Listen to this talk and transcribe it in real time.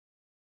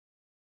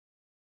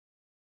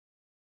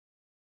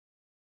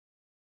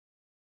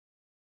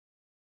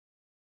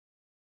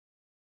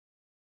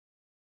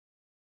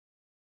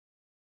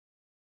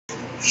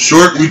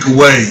short week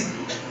away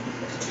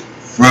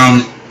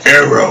from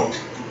Arrow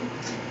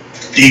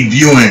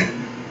debuting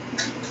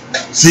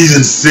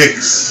season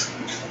 6.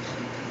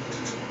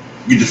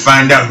 You get to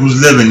find out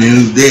who's living and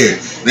who's dead.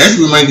 That's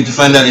what we might get to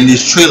find out in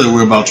this trailer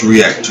we're about to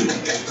react to.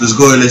 Let's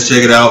go ahead and let's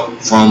check it out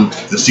from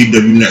the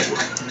CW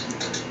network.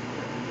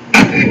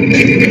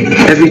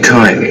 Every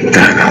time that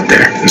I'm out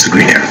there as the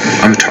Green Arrow,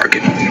 I'm a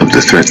target of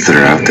the threats that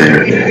are out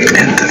there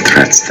and the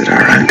threats that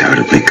are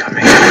undoubtedly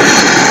coming.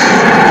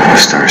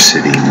 Star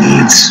City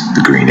needs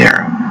the Green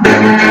Arrow.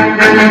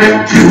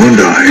 You and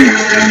I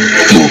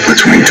walk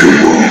between two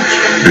walls.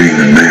 Being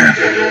the man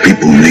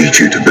people need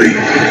you to be,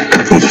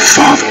 or the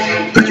father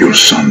that your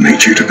son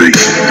needs you to be.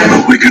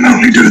 But we can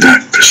only do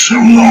that for so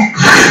long.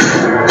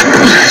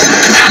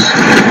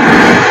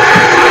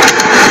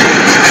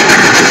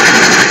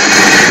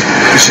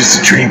 It's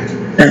just a dream.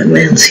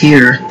 Batman's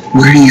here.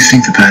 Where do you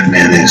think the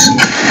Batman is?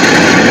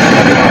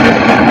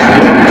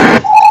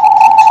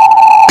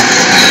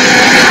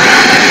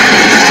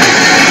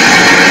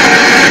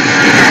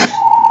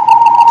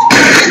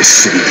 This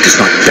city does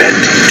not bend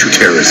to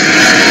terrorism.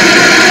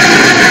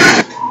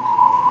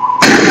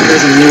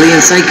 There's a million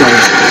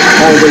psychos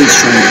always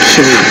trying to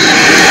kill you.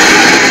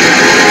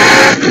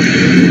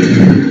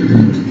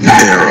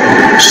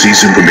 Arrow,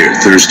 season premiere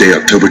Thursday,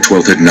 October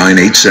 12th at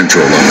 9/8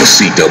 Central on the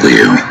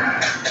CW.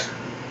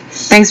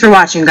 Thanks for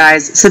watching,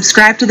 guys.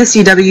 Subscribe to the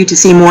CW to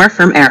see more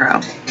from Arrow.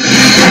 It's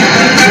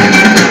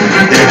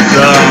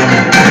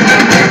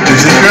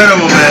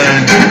incredible,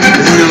 man.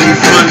 It's gonna be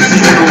fun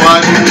season to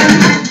watch.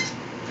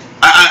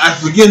 I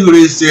forget who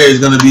they say is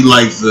gonna be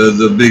like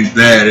the big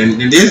bad, and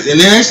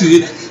there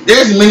actually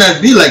may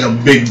not be like a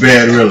big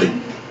bad really.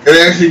 It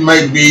actually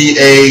might be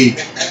a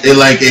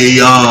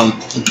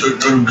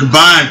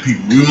combined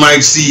people. We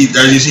might see,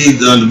 as you see,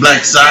 the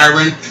Black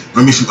Siren.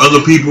 Maybe some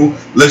other people.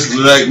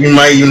 We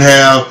might even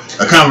have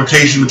a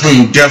conversation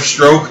between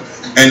Deathstroke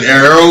and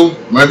Arrow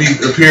might be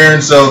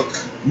appearing. So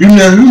you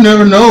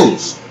never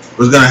knows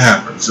what's gonna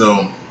happen.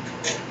 So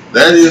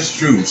that is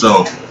true.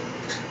 So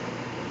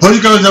post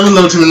your comments down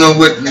below to know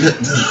what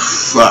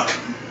fuck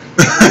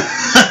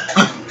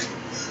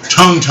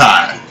tongue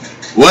tied,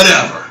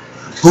 whatever.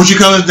 Post your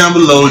comments down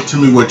below and tell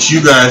me what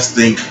you guys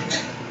think.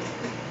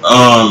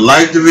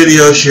 Like the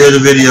video, share the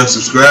video,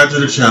 subscribe to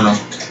the channel,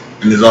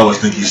 and as always,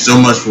 thank you so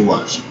much for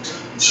watching.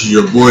 This is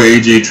your boy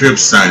AJ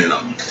Trips signing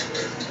off.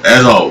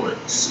 As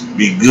always,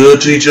 be good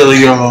to each other,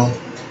 y'all.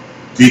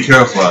 Be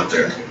careful out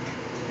there.